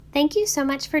Thank you so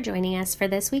much for joining us for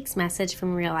this week's message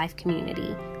from Real Life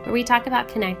Community, where we talk about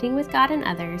connecting with God and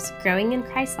others, growing in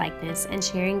Christ-likeness, and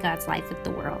sharing God's life with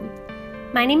the world.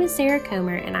 My name is Sarah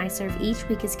Comer, and I serve each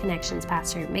week as Connections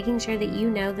Pastor, making sure that you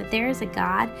know that there is a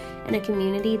God and a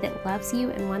community that loves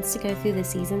you and wants to go through the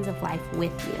seasons of life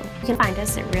with you. You can find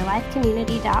us at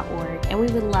reallifecommunity.org, and we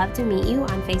would love to meet you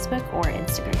on Facebook or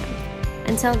Instagram.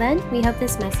 Until then, we hope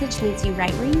this message meets you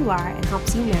right where you are and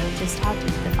helps you know just how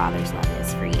deep the Father's love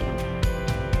is for you.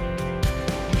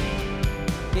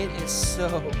 It is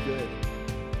so good.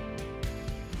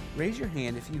 Raise your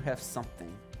hand if you have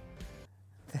something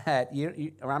that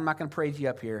or I'm not going to praise you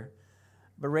up here,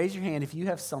 but raise your hand if you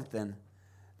have something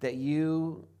that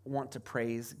you want to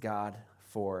praise God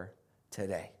for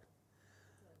today.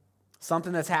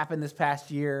 Something that's happened this past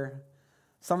year,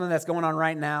 something that's going on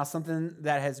right now, something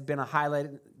that has been a highlight.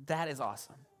 That is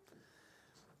awesome.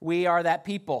 We are that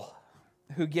people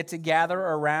who get to gather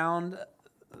around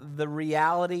the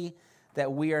reality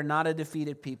that we are not a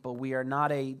defeated people. We are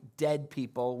not a dead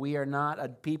people. We are not a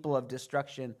people of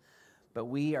destruction, but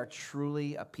we are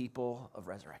truly a people of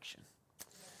resurrection.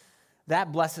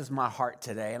 That blesses my heart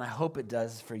today, and I hope it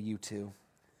does for you too.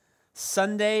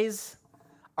 Sundays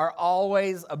are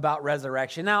always about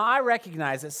resurrection. Now, I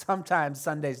recognize that sometimes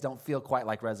Sundays don't feel quite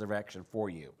like resurrection for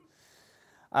you.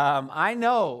 I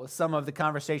know some of the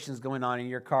conversations going on in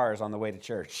your cars on the way to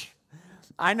church.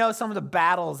 I know some of the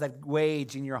battles that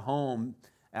wage in your home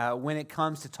when it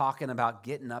comes to talking about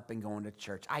getting up and going to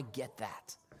church. I get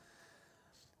that.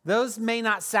 Those may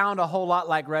not sound a whole lot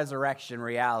like resurrection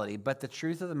reality, but the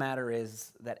truth of the matter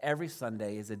is that every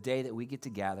Sunday is a day that we get to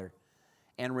gather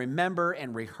and remember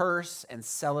and rehearse and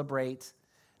celebrate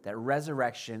that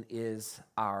resurrection is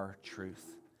our truth.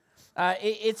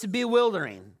 It's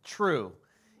bewildering, true.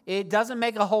 It doesn't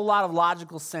make a whole lot of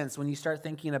logical sense when you start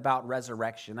thinking about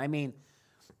resurrection. I mean,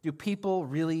 do people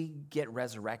really get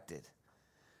resurrected?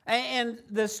 And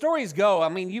the stories go, I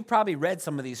mean, you've probably read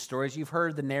some of these stories. You've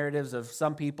heard the narratives of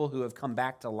some people who have come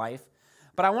back to life.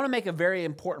 But I want to make a very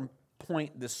important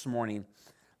point this morning,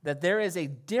 that there is a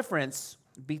difference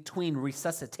between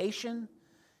resuscitation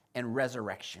and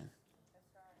resurrection.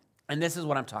 And this is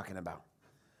what I'm talking about.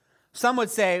 Some would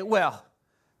say, well,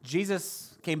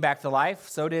 Jesus came back to life,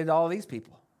 so did all these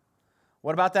people.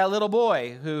 What about that little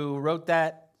boy who wrote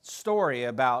that story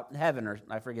about heaven, or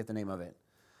I forget the name of it?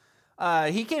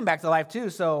 He came back to life too,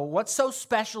 so what's so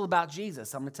special about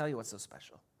Jesus? I'm going to tell you what's so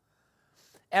special.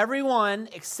 Everyone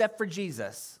except for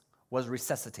Jesus was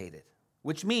resuscitated,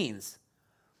 which means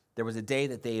there was a day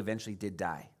that they eventually did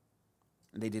die,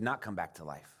 and they did not come back to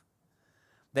life.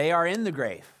 They are in the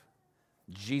grave.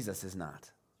 Jesus is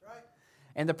not. Right.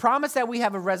 And the promise that we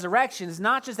have of resurrection is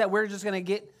not just that we're just going to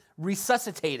get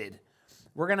resuscitated.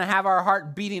 We're going to have our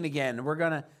heart beating again.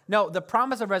 No, the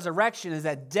promise of resurrection is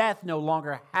that death no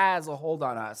longer has a hold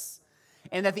on us.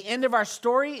 And that the end of our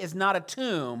story is not a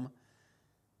tomb,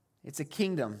 it's a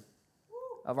kingdom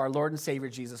of our Lord and Savior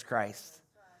Jesus Christ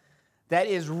that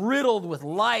is riddled with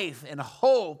life and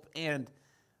hope and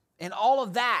all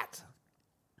of that.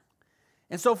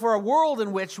 And so for a world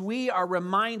in which we are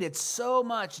reminded so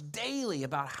much daily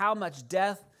about how much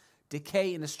death,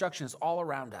 decay, and destruction is all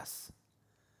around us,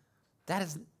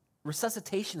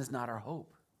 resuscitation is not our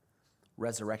hope.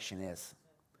 Resurrection is.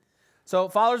 So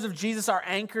followers of Jesus are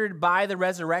anchored by the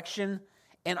resurrection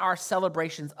and our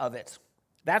celebrations of it.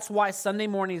 That's why Sunday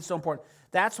morning is so important.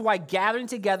 That's why gathering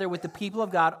together with the people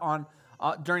of God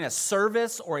during a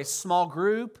service or a small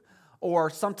group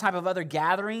or some type of other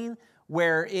gathering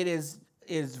where it is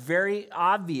very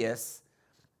obvious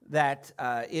that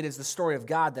it is the story of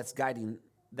God that's guiding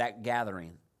that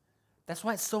gathering. That's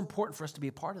why it's so important for us to be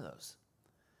a part of those.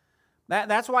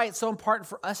 That's why it's so important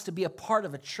for us to be a part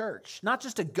of a church, not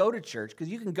just to go to church, because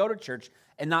you can go to church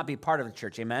and not be part of the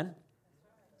church, amen?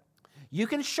 You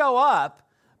can show up,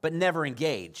 but never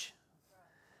engage.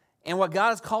 And what God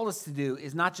has called us to do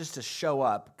is not just to show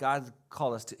up, God has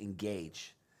called us to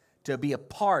engage, to be a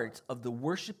part of the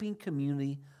worshiping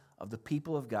community of the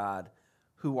people of God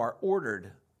who are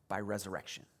ordered by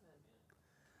resurrection.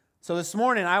 So this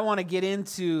morning, I want to get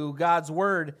into God's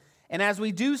word. And as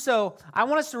we do so, I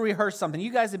want us to rehearse something.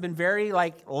 You guys have been very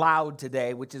loud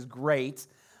today, which is great.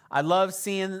 I love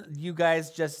seeing you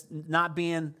guys just not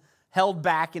being held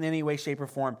back in any way, shape, or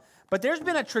form. But there's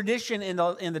been a tradition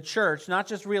in the church, not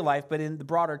just Real Life, but in the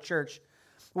broader church,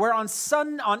 where on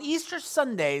Easter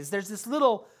Sundays, there's this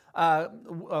little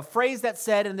a phrase that's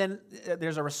said, and then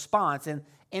there's a response. And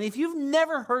if you've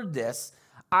never heard this,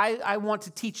 I want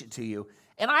to teach it to you.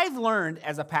 And I've learned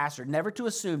as a pastor never to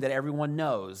assume that everyone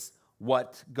knows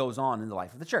what goes on in the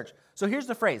life of the church. So here's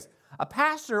the phrase. a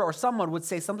pastor or someone would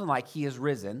say something like, he is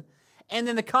risen, and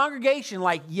then the congregation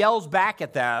like yells back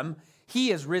at them,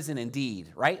 he is risen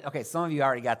indeed, right? Okay, some of you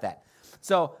already got that.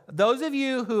 So those of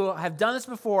you who have done this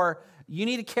before, you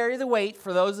need to carry the weight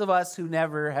for those of us who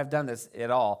never have done this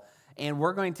at all. And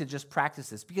we're going to just practice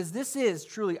this because this is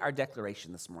truly our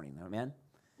declaration this morning. Amen?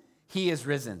 He is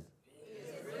risen. He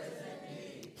is risen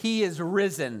indeed. He is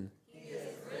risen. He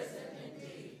is risen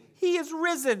indeed. He is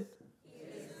risen. He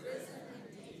is risen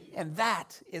indeed. And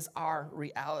that is our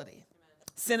reality.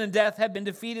 Sin and death have been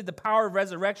defeated. The power of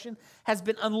resurrection has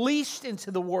been unleashed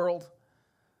into the world.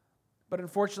 But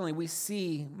unfortunately, we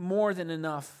see more than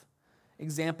enough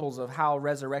examples of how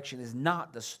resurrection is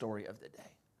not the story of the day.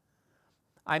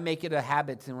 I make it a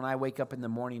habit, and when I wake up in the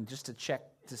morning, just to check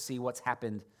to see what's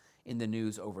happened in the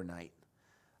news overnight.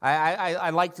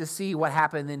 I like to see what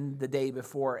happened in the day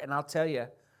before, and I'll tell you,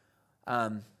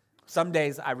 some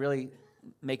days I really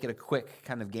make it a quick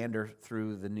kind of gander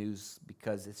through the news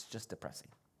because it's just depressing.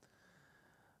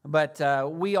 But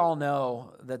we all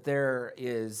know that there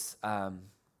is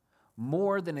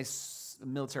more than a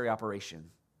military operation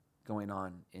going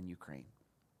on in Ukraine.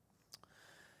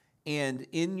 And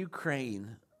in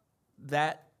Ukraine,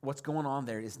 that what's going on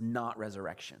there is not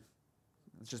resurrection.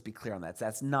 Let's just be clear on that.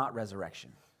 That's not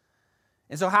resurrection.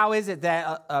 And so how is it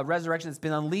that a resurrection that's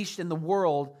been unleashed in the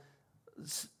world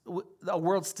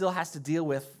still has to deal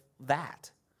with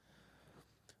that?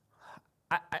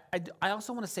 I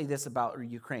also want to say this about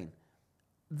Ukraine.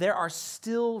 There are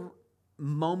still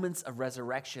moments of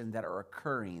resurrection that are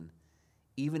occurring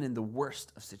even in the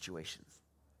worst of situations.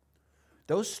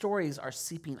 Those stories are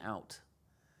seeping out.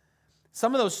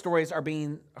 Some of those stories are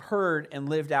being heard and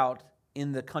lived out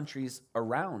in the countries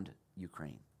around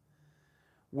Ukraine,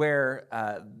 where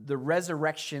the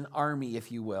resurrection army,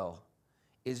 if you will,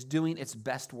 is doing its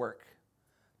best work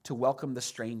to welcome the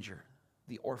stranger,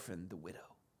 the orphan, the widow.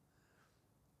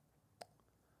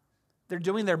 They're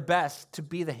doing their best to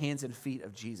be the hands and feet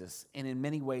of Jesus, and in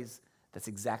many ways, that's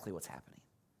exactly what's happening.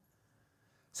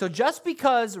 So just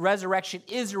because resurrection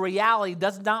is a reality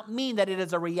does not mean that it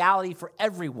is a reality for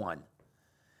everyone,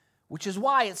 which is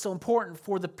why it's so important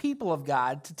for the people of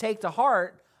God to take to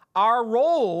heart our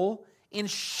role in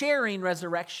sharing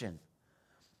resurrection.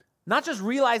 Not just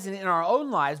realizing it in our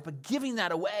own lives, but giving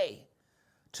that away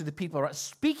to the people,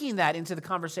 speaking that into the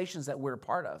conversations that we're a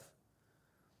part of.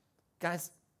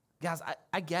 Guys,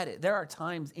 I get it. There are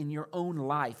times in your own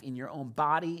life, in your own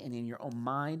body, and in your own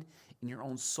mind, in your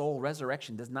own soul,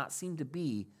 resurrection does not seem to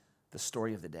be the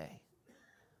story of the day.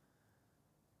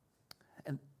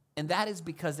 And that is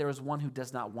because there is one who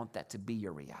does not want that to be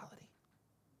your reality.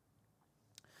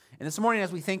 And this morning,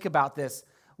 as we think about this,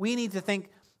 we need to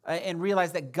think and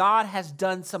realize that God has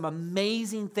done some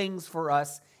amazing things for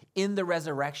us in the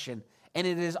resurrection. And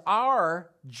it is our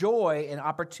joy and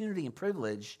opportunity and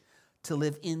privilege to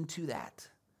live into that,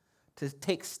 to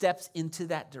take steps into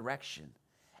that direction.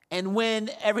 And when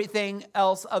everything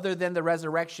else other than the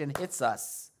resurrection hits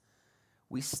us,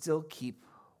 we still keep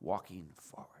walking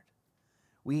forward.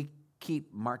 We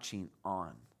keep marching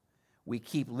on. We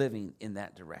keep living in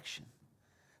that direction.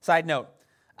 Side note,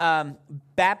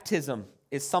 baptism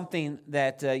is something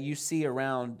that you see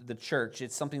around the church.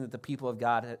 It's something that the people of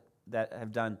God that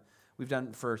have done. We've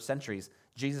done for centuries.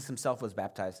 Jesus himself was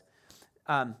baptized.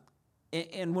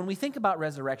 And when we think about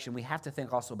resurrection, we have to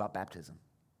think also about baptism.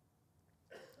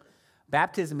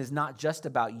 Baptism is not just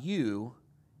about you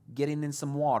getting in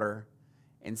some water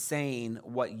and saying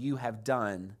what you have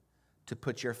done to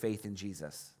put your faith in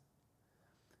Jesus.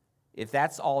 If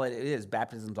that's all it is,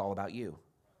 baptism's all about you.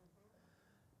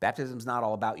 Baptism's not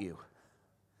all about you.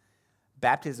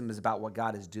 Baptism is about what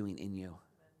God is doing in you.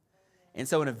 And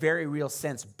so in a very real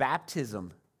sense,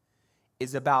 baptism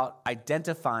is about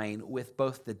identifying with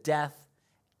both the death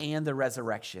and the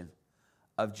resurrection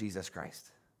of Jesus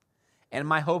Christ. And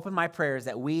my hope and my prayer is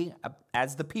that we,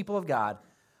 as the people of God,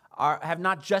 have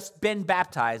not just been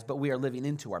baptized, but we are living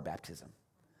into our baptism.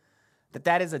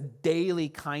 That is a daily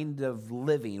kind of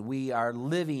living. We are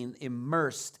living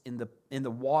immersed in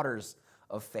the waters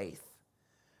of faith.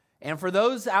 And for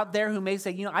those out there who may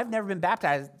say, I've never been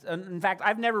baptized. In fact,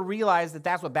 I've never realized that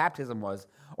that's what baptism was.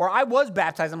 Or I was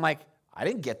baptized. I'm like, I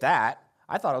didn't get that.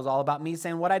 I thought it was all about me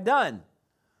saying what I'd done.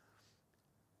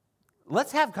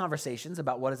 Let's have conversations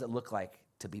about what does it look like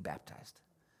to be baptized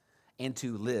and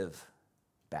to live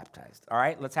baptized. All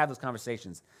right, let's have those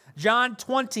conversations. John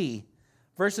 20,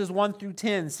 verses 1 through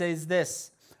 10 says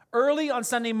this. Early on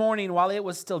Sunday morning, while it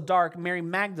was still dark, Mary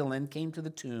Magdalene came to the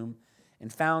tomb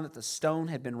and found that the stone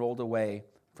had been rolled away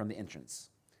from the entrance.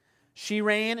 She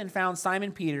ran and found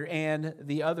Simon Peter and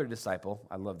the other disciple,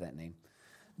 I love that name,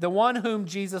 the one whom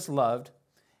Jesus loved,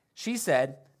 she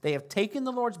said, "They have taken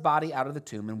the Lord's body out of the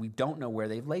tomb, and we don't know where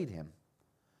they've laid him."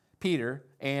 Peter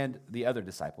and the other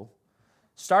disciple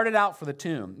started out for the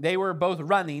tomb. They were both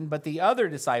running, but the other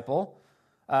disciple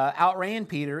outran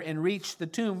Peter and reached the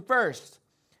tomb first.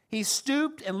 He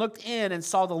stooped and looked in and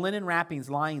saw the linen wrappings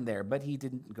lying there, but he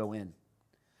didn't go in.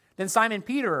 Then Simon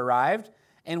Peter arrived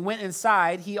and went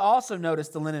inside. He also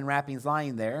noticed the linen wrappings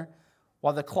lying there,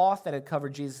 while the cloth that had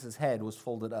covered Jesus' head was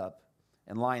folded up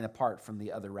and lying apart from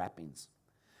the other wrappings.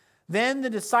 Then the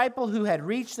disciple who had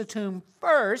reached the tomb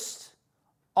first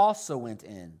also went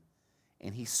in,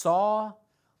 and he saw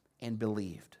and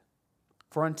believed.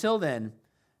 For until then,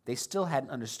 they still hadn't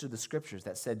understood the scriptures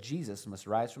that said Jesus must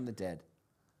rise from the dead.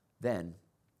 Then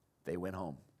they went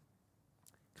home.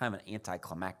 Kind of an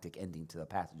anticlimactic ending to the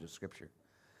passage of scripture.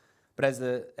 But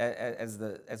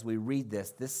as we read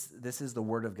this is the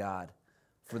word of God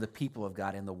for the people of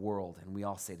God in the world, and we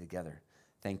all say together,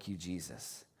 "Thank you,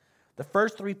 Jesus." The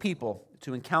first three people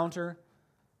to encounter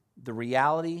the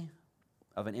reality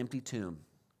of an empty tomb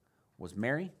was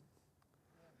Mary,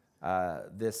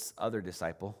 this other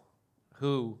disciple,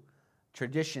 who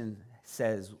tradition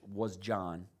says was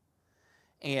John,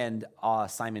 and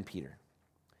Simon Peter.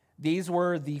 These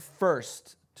were the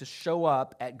first to show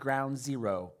up at ground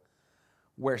zero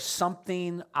where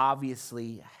something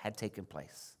obviously had taken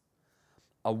place.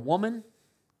 A woman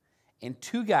and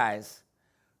two guys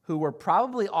who were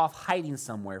probably off hiding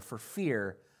somewhere for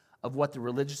fear of what the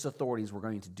religious authorities were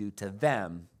going to do to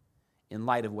them in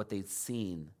light of what they'd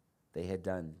seen they had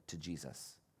done to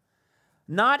Jesus.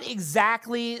 Not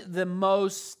exactly the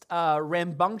most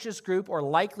rambunctious group or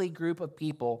likely group of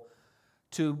people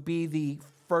to be the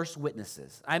first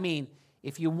witnesses. I mean,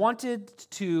 if you wanted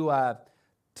to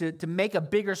make a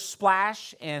bigger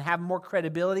splash and have more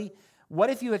credibility, what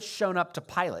if you had shown up to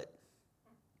Pilate?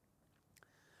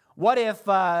 What if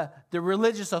the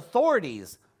religious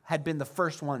authorities had been the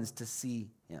first ones to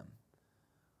see him?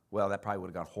 Well, that probably would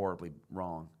have gone horribly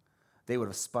wrong. They would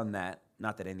have spun that,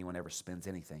 not that anyone ever spins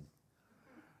anything.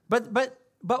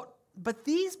 But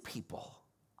these people,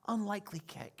 unlikely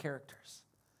characters.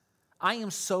 I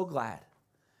am so glad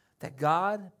that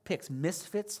God picks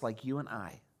misfits like you and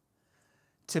I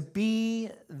to be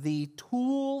the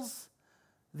tools,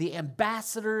 the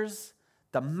ambassadors,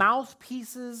 the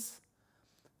mouthpieces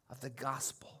of the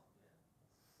gospel.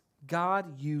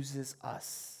 God uses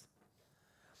us.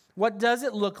 What does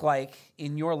it look like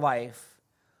in your life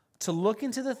to look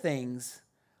into the things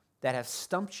that have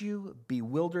stumped you,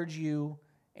 bewildered you,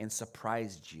 and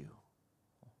surprised you?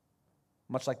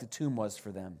 Much like the tomb was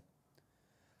for them.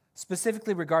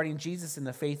 Specifically regarding Jesus and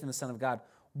the faith in the Son of God,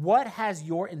 what has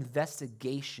your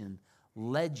investigation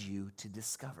led you to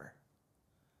discover?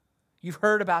 You've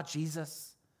heard about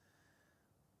Jesus,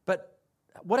 but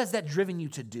what has that driven you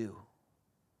to do?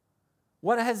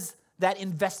 What has that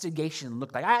investigation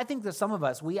looked like? I think that some of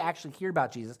us, we actually hear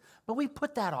about Jesus, but we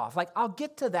put that off. Like, I'll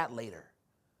get to that later.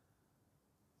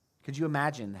 Could you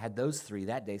imagine had those three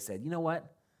that day said, "You know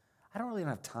what? I don't really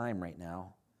have time right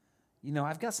now.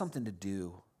 I've got something to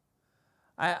do.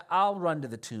 I'll run to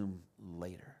the tomb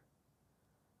later."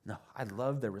 No, I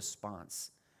love their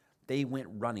response. They went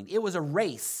running. It was a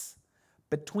race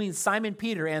between Simon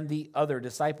Peter and the other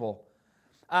disciple.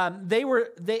 They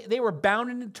were bound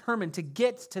and determined to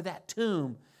get to that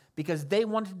tomb because they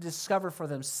wanted to discover for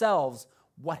themselves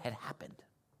what had happened.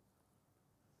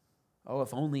 Oh,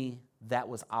 if only that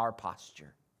was our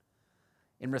posture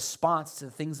in response to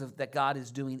the things that God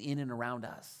is doing in and around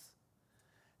us.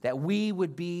 That we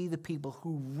would be the people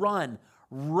who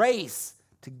race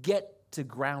to get to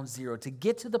ground zero, to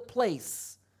get to the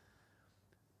place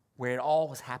where it all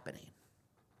was happening.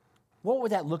 What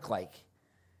would that look like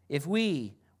if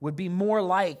we would be more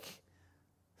like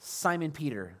Simon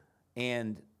Peter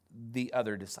and the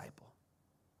other disciple?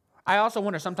 I also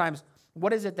wonder sometimes,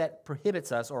 what is it that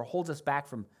prohibits us or holds us back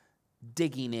from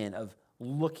digging in, of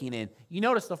looking in? You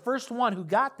notice the first one who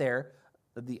got there,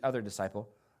 the other disciple,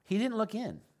 he didn't look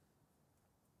in.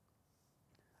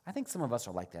 I think some of us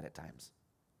are like that at times.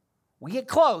 We get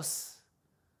close,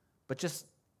 but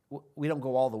we don't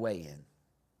go all the way in.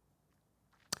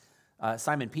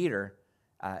 Simon Peter,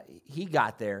 he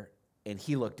got there and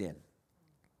he looked in.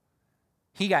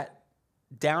 He got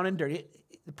down and dirty.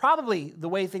 Probably the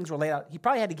way things were laid out, he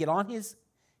probably had to get on his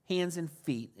hands and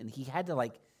feet, and he had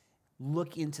to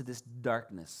look into this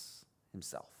darkness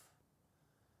himself.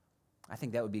 I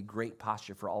think that would be a great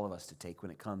posture for all of us to take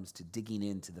when it comes to digging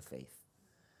into the faith.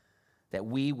 That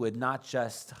we would not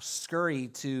just scurry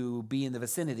to be in the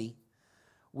vicinity.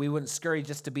 We wouldn't scurry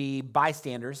just to be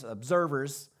bystanders,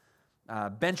 observers,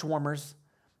 bench warmers.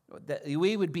 That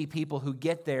we would be people who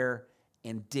get there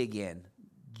and dig in,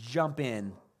 jump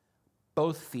in,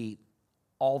 both feet,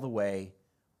 all the way.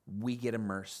 We get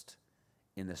immersed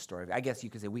in this story. I guess you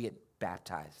could say we get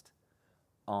baptized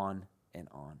on and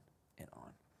on and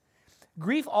on.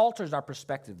 Grief alters our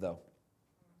perspective, though.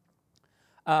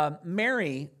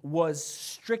 Mary was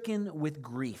stricken with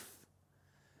grief.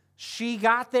 She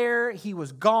got there, he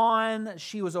was gone,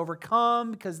 she was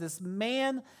overcome because this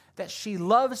man that she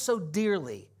loved so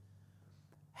dearly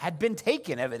had been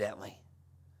taken, evidently.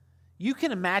 You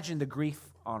can imagine the grief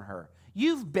on her.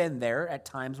 You've been there at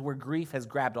times where grief has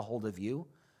grabbed a hold of you.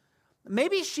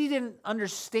 Maybe she didn't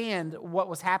understand what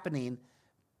was happening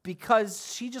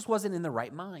because she just wasn't in the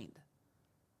right mind.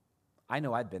 I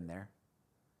know I've been there.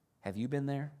 Have you been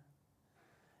there?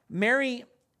 Mary,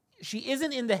 she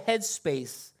isn't in the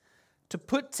headspace to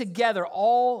put together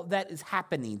all that is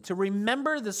happening, to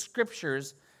remember the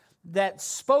scriptures that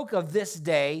spoke of this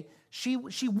day. She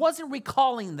wasn't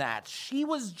recalling that. She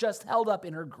was just held up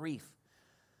in her grief.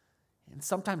 And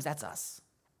sometimes that's us.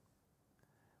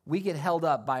 We get held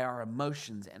up by our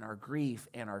emotions and our grief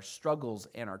and our struggles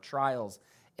and our trials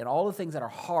and all the things that are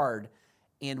hard,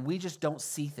 and we just don't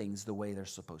see things the way they're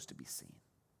supposed to be seen.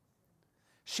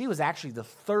 She was actually the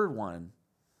third one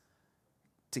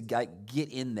to get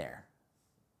in there.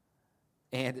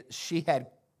 And she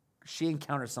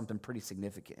encountered something pretty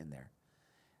significant in there.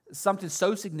 Something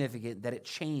so significant that it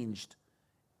changed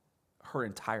her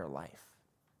entire life.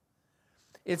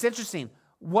 It's interesting.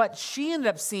 What she ended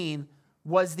up seeing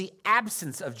was the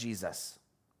absence of Jesus,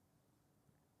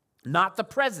 not the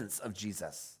presence of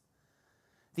Jesus.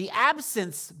 The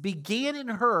absence began in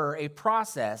her a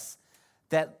process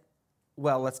that,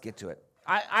 well, let's get to it.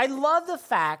 I love the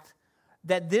fact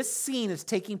that this scene is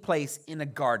taking place in a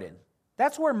garden.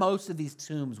 That's where most of these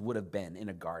tombs would have been, in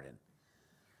a garden.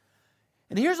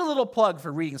 And here's a little plug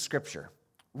for reading Scripture.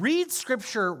 Read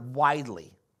Scripture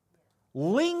widely.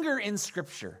 Linger in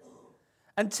Scripture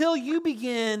until you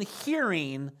begin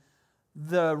hearing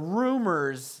the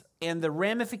rumors and the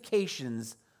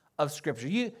ramifications of Scripture.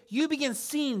 You begin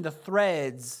seeing the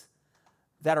threads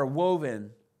that are woven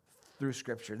through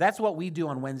Scripture. That's what we do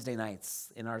on Wednesday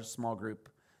nights in our small group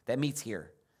that meets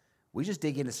here. We just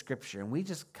dig into Scripture, and we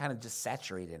just kind of just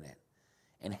saturate in it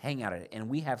and hang out in it, and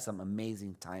we have some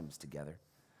amazing times together.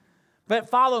 But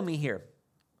follow me here.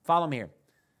 Follow me here.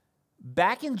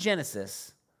 Back in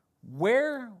Genesis,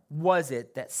 where was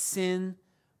it that sin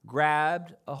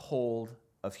grabbed a hold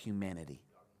of humanity?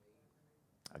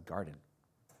 A garden.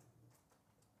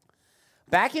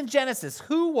 Back in Genesis,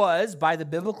 who was, by the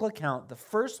biblical account, the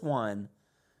first one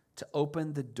to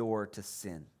open the door to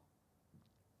sin?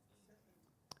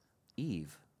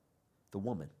 Eve, the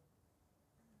woman.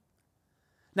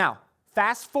 Now,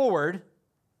 fast forward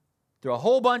through a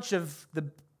whole bunch of the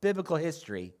biblical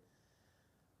history.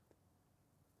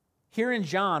 Here in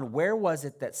John, where was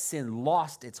it that sin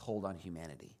lost its hold on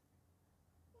humanity?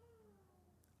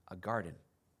 A garden.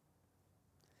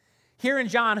 Here in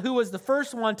John, who was the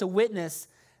first one to witness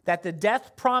that the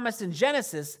death promised in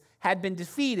Genesis had been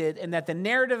defeated and that the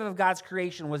narrative of God's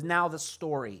creation was now the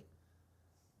story?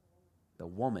 The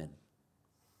woman,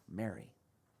 Mary.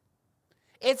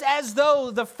 It's as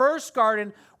though the first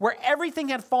garden, where everything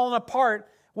had fallen apart,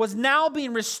 was now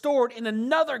being restored in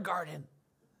another garden.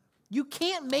 You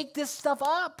can't make this stuff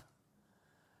up.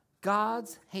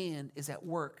 God's hand is at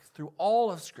work through all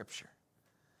of Scripture,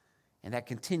 and that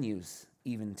continues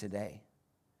even today.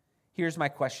 Here's my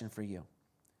question for you.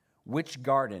 Which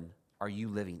garden are you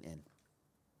living in?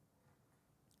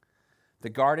 The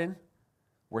garden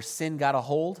where sin got a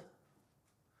hold,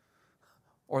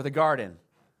 or the garden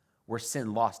where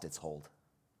sin lost its hold?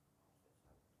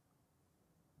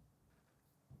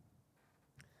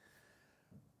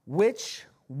 Which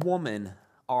woman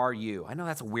are you? I know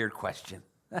that's a weird question.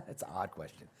 That's an odd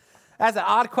question. That's an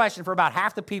odd question for about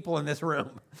half the people in this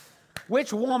room.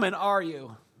 Which woman are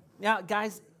you? Now,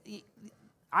 guys,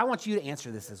 I want you to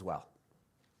answer this as well.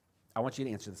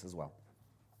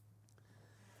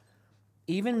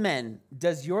 Even men,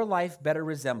 does your life better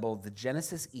resemble the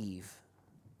Genesis Eve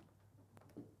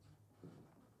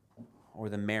or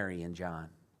the Mary in John?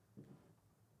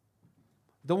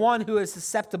 The one who is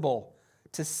susceptible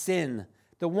to sin,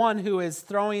 the one who is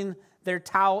throwing their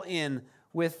towel in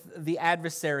with the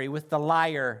adversary, with the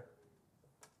liar?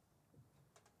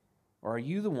 Or are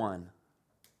you the one,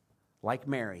 like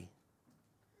Mary,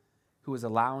 who is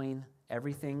allowing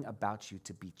everything about you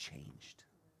to be changed?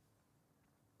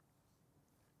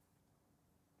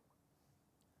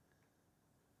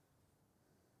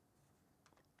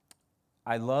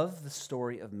 I love the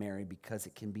story of Mary because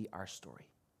it can be our story.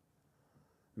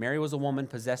 Mary was a woman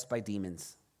possessed by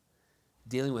demons,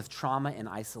 dealing with trauma and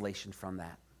isolation from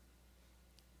that.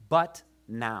 But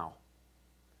now,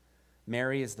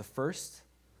 Mary is the first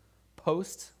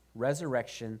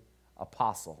post-resurrection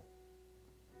apostle,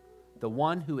 the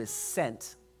one who is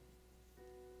sent.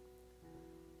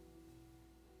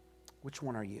 Which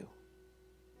one are you?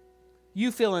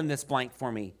 You fill in this blank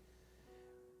for me.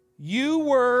 You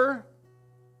were,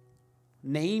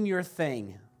 name your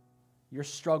thing, your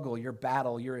struggle, your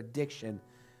battle, your addiction,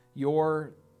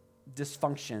 your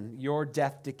dysfunction, your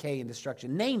death, decay, and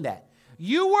destruction. Name that.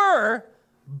 You were,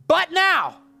 but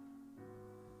now.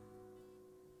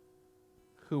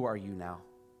 Who are you now?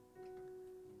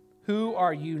 Who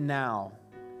are you now?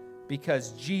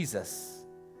 Because Jesus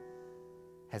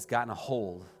has gotten a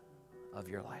hold of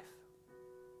your life.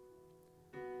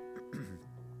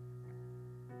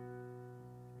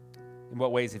 In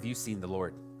what ways have you seen the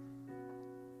Lord?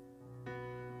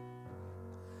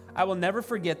 I will never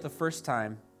forget the first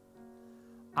time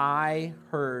I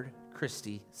heard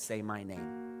Christy say my name.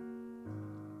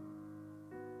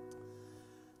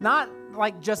 Not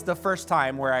like just the first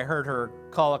time where I heard her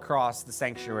call across the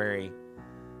sanctuary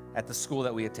at the school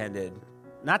that we attended.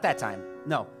 Not that time.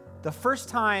 No. The first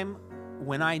time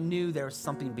when I knew there was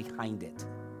something behind it.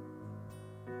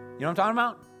 You know what I'm talking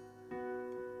about?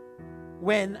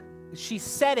 When she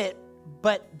said it,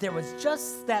 but there was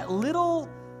just that little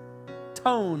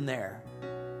tone there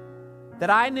that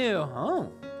I knew,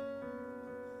 oh,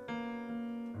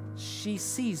 she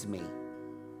sees me.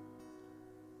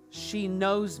 She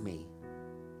knows me.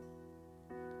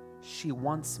 She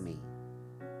wants me.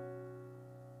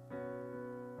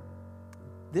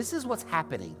 This is what's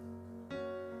happening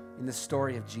in the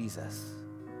story of Jesus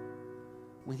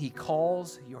when he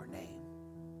calls your name.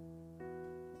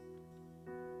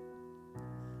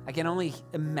 I can only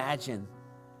imagine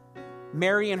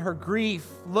Mary in her grief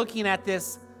looking at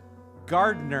this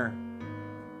gardener.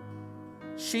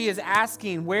 She is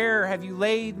asking, where have you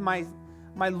laid my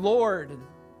Lord?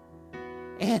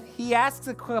 And he asks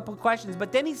a couple questions,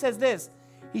 but then he says this.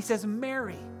 He says,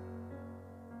 Mary.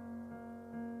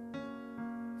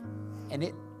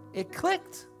 And it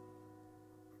clicked.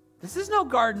 This is no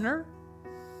gardener.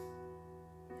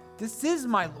 This is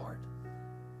my Lord.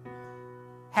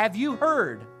 Have you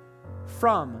heard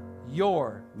from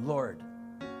your Lord?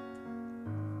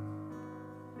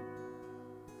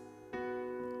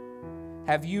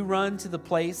 Have you run to the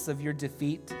place of your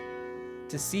defeat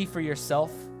to see for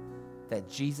yourself that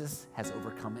Jesus has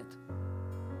overcome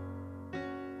it?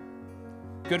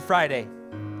 Good Friday,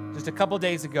 just a couple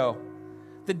days ago,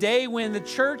 the day when the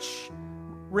church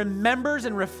remembers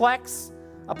and reflects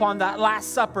upon that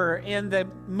Last Supper and the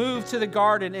move to the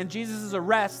garden and Jesus'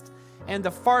 arrest and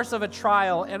the farce of a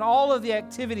trial and all of the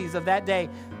activities of that day.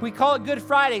 We call it Good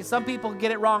Friday. Some people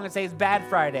get it wrong and say it's Bad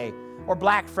Friday or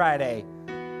Black Friday.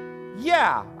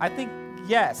 Yeah, I think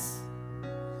yes.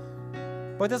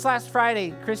 But this last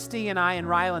Friday, Christy and I and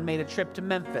Rylan made a trip to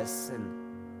Memphis,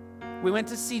 and we went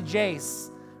to see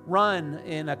Jace run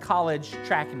in a college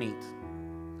track meet.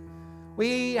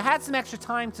 We had some extra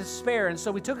time to spare, and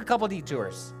so we took a couple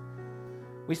detours.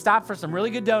 We stopped for some really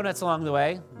good donuts along the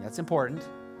way. That's important.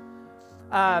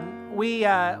 We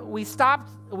stopped.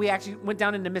 We actually went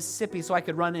down into Mississippi so I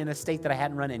could run in a state that I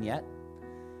hadn't run in yet.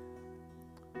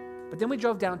 But then we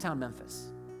drove downtown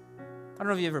Memphis. I don't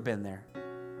know if you've ever been there.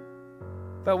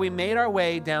 But we made our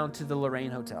way down to the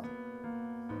Lorraine Hotel.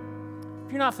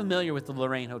 If you're not familiar with the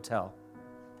Lorraine Hotel,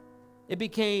 it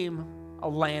became a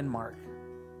landmark.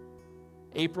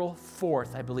 April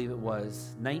 4th, I believe it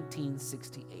was,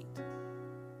 1968.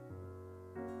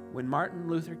 When Martin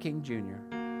Luther King Jr.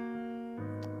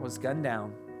 was gunned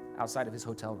down outside of his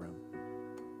hotel room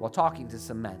while talking to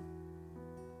some men.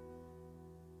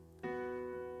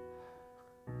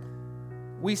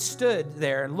 We stood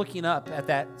there and looking up at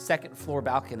that second floor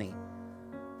balcony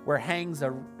where hangs a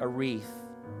wreath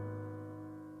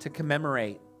to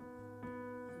commemorate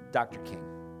Dr. King.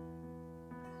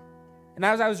 And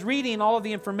as I was reading all of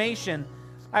the information,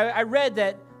 I read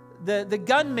that the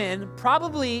gunman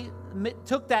probably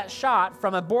took that shot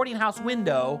from a boarding house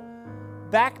window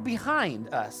back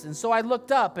behind us. And so I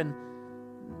looked up, and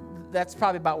that's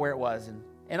probably about where it was.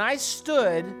 And I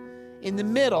stood in the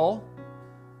middle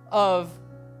of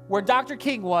where Dr.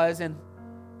 King was and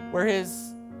where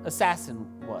his assassin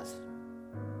was.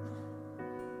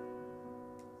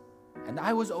 And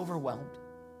I was overwhelmed.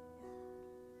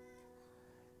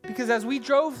 Because as we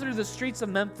drove through the streets of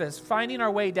Memphis, finding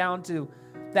our way down to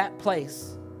that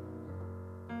place,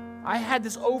 I had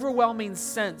this overwhelming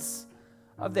sense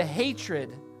of the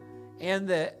hatred and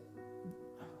the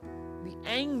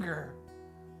anger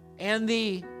and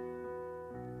the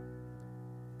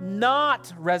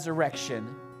not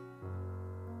resurrection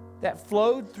that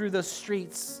flowed through the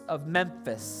streets of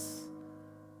Memphis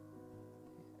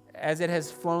as it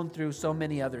has flown through so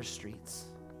many other streets.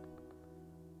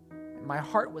 My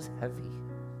heart was heavy.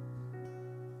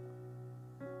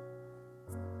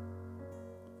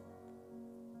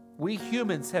 We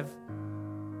humans have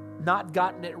not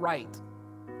gotten it right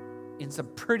in some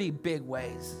pretty big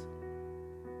ways.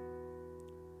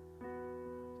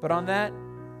 But on that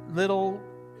little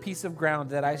piece of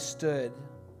ground that I stood,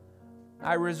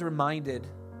 I was reminded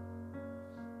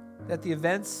that the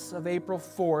events of April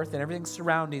 4th and everything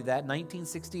surrounding that,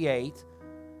 1968,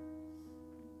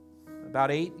 about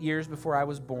 8 years before I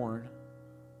was born,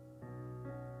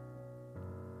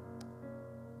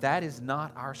 that is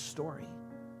not our story.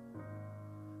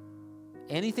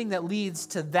 Anything that leads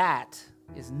to that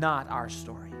is not our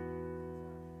story.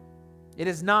 It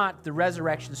is not the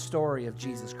resurrection story of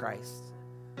Jesus Christ.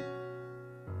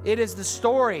 It is the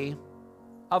story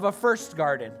of a first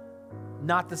garden,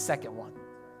 not the second one.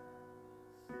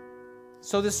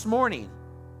 So this morning,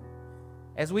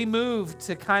 as we move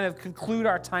to kind of conclude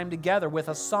our time together with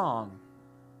a song,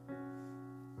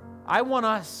 I want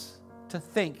us to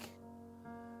think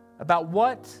about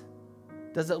what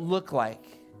does it look like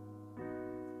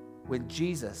when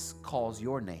Jesus calls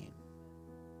your name.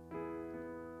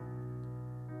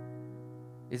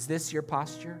 Is this your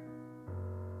posture?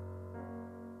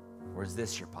 Or is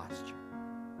this your posture?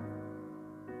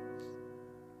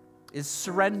 Is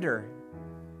surrender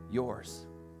yours?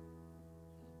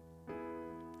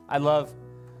 I love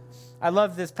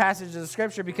this passage of the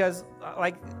scripture because,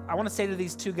 I want to say to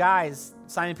these two guys,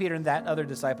 Simon Peter and that other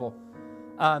disciple,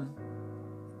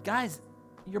 guys,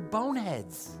 you're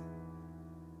boneheads.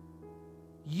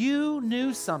 You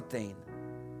knew something,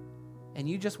 and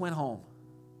you just went home.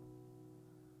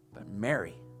 But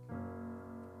Mary,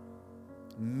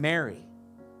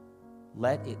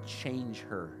 let it change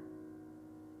her.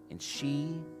 And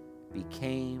she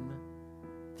became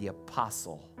the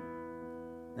apostle.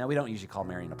 Now, we don't usually call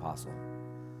Mary an apostle,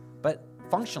 but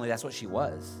functionally, that's what she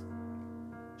was.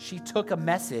 She took a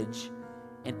message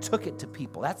and took it to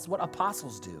people. That's what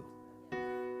apostles do.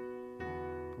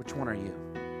 Which one are you?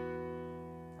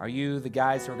 Are you the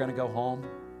guys who are going to go home?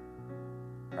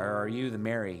 Or are you the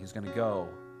Mary who's going to go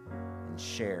and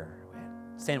share?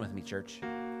 Stand with me, church.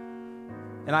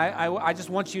 And I just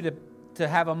want you to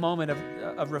have a moment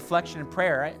of reflection and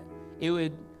prayer.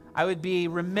 I would be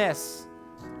remiss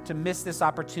to miss this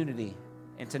opportunity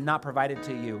and to not provide it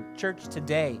to you. Church,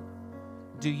 today,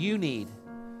 do you need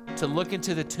to look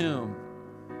into the tomb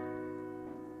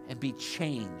and be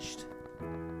changed?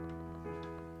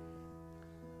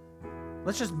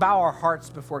 Let's just bow our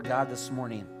hearts before God this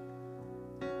morning.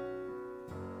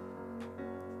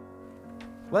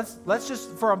 Let's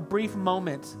just, for a brief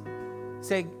moment,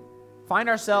 find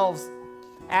ourselves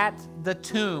at the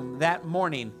tomb that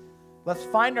morning. Let's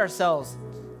find ourselves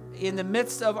in the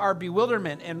midst of our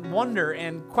bewilderment and wonder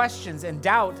and questions and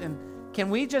doubt. And can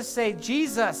we just say,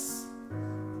 Jesus,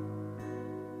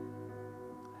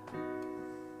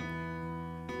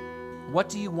 what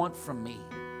do you want from me?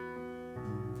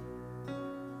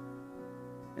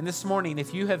 And this morning,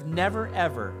 if you have never,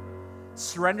 ever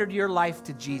surrendered your life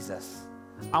to Jesus,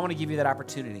 I want to give you that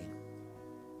opportunity.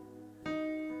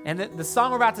 And the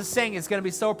song we're about to sing is going to be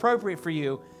so appropriate for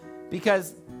you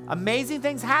because amazing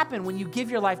things happen when you give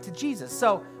your life to Jesus.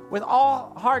 So with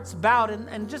all hearts bowed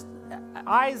and just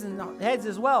eyes and heads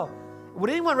as well, would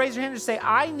anyone raise your hand and say,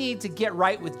 I need to get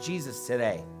right with Jesus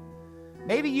today?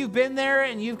 Maybe you've been there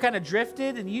and you've kind of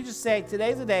drifted and you just say,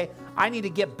 today's the day, I need to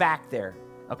get back there.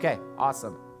 Okay,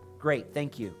 awesome. Great,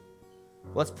 thank you.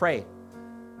 Let's pray.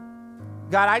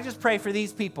 God, I just pray for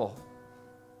these people.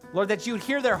 Lord, that you would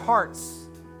hear their hearts.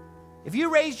 If you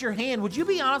raised your hand, would you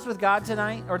be honest with God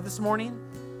tonight or this morning?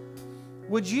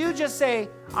 Would you just say,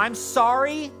 I'm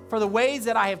sorry for the ways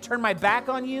that I have turned my back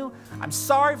on you. I'm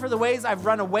sorry for the ways I've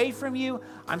run away from you.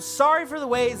 I'm sorry for the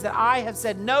ways that I have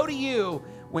said no to you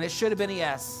when it should have been a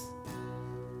yes.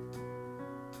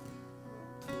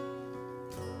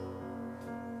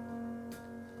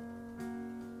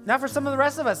 Now for some of the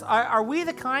rest of us, are we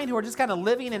the kind who are just kind of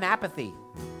living in apathy?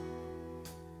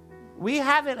 We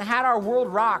haven't had our world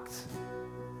rocked.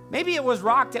 Maybe it was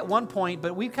rocked at one point,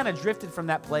 but we've kind of drifted from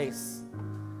that place.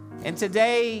 And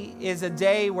today is a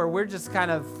day where we're just kind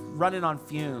of running on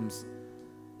fumes.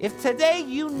 If today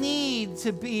you need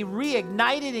to be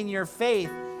reignited in your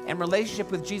faith and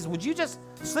relationship with Jesus, would you just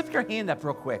slip your hand up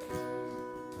real quick?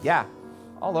 Yeah,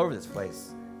 all over this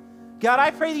place. God,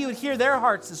 I pray that you would hear their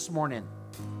hearts this morning.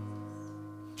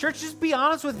 Church, just be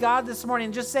honest with God this morning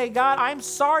and just say, God, I'm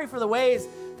sorry for the ways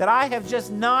that I have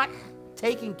just not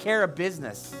taken care of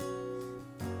business.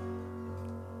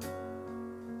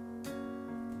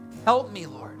 Help me,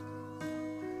 Lord.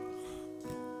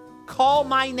 Call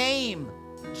my name,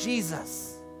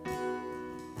 Jesus.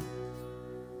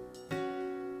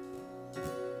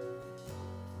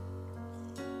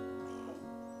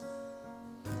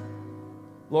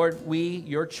 Lord, we,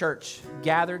 your church,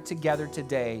 gathered together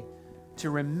today to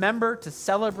remember, to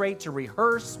celebrate, to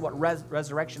rehearse what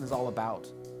resurrection is all about.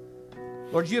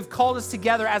 Lord, you have called us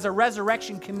together as a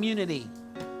resurrection community.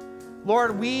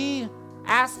 Lord, we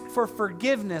ask for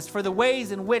forgiveness for the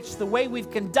ways in which the way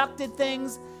we've conducted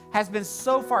things has been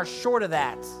so far short of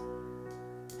that.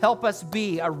 Help us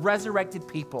be a resurrected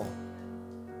people.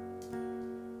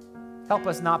 Help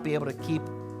us not be able to keep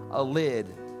a lid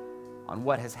on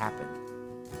what has happened.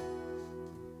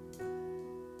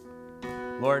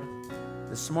 Lord,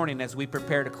 this morning as we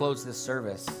prepare to close this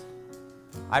service,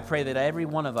 I pray that every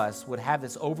one of us would have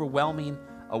this overwhelming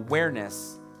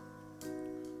awareness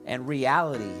and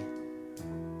reality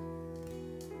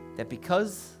that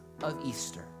because of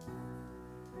Easter,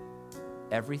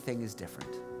 everything is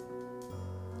different.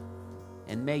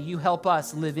 And may you help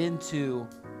us live into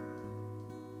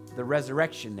the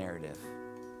resurrection narrative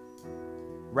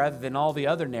rather than all the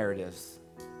other narratives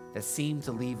that seem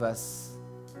to leave us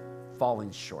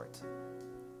falling short.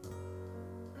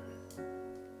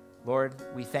 Lord,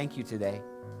 we thank you today.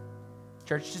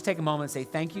 Church, just take a moment and say,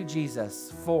 thank you,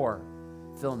 Jesus, for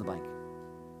fill in the blank.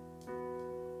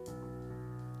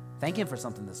 Thank him for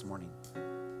something this morning.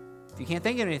 If you can't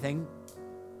think of anything,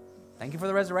 thank him for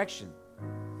the resurrection.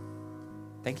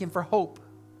 Thank him for hope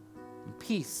and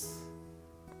peace.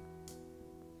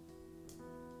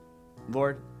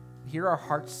 Lord, hear our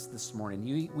hearts this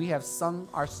morning. We have sung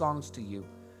our songs to you.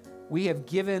 We have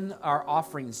given our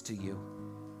offerings to you.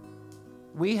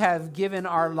 We have given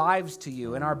our lives to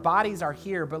you, and our bodies are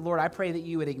here. But Lord, I pray that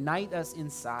you would ignite us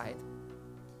inside.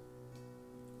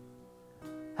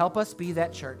 Help us be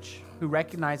that church who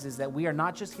recognizes that we are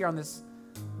not just here on this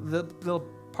little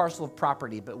parcel of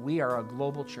property, but we are a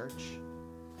global church.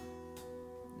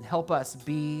 Help us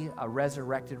be a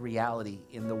resurrected reality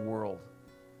in the world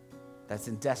that's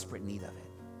in desperate need of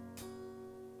it.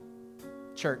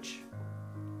 Church,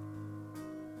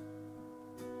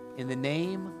 in the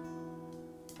name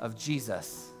of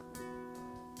Jesus,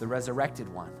 the resurrected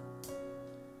one,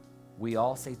 we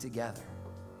all say together,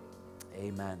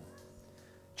 amen.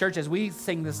 Church, as we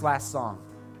sing this last song,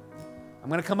 I'm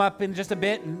going to come up in just a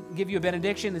bit and give you a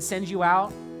benediction and send you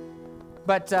out.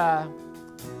 But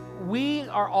we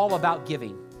are all about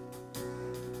giving.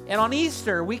 And on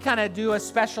Easter, we kind of do a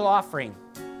special offering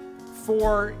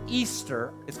for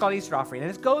Easter. It's called Easter offering.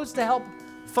 And it goes to help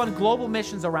fund global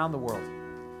missions around the world.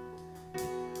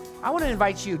 I want to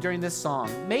invite you during this song.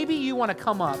 Maybe you want to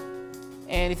come up.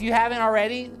 And if you haven't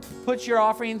already, put your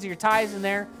offerings, your tithes in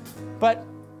there. But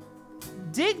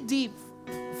dig deep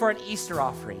for an Easter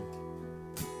offering.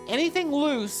 Anything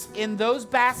loose in those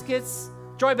baskets,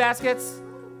 joy baskets,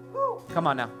 come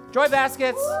on now. Joy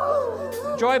baskets,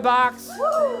 joy box,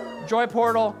 joy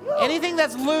portal. Anything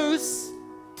that's loose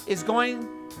is going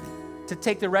to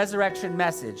take the resurrection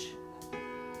message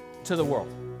to the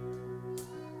world.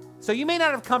 So you may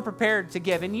not have come prepared to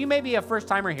give, and you may be a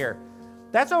first-timer here.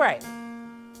 That's all right.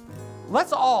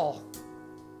 Let's all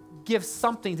give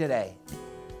something today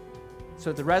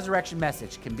so that the resurrection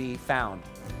message can be found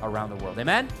around the world.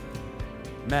 Amen?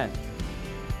 Amen.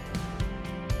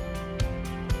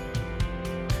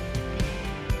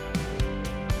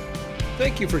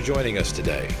 Thank you for joining us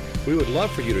today. We would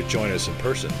love for you to join us in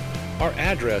person. Our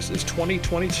address is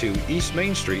 2022 East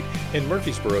Main Street in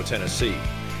Murfreesboro, Tennessee.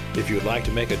 If you would like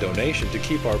to make a donation to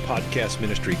keep our podcast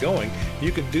ministry going,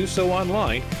 you can do so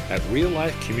online at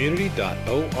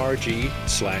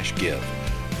reallifecommunity.org/give.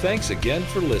 Thanks again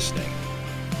for listening.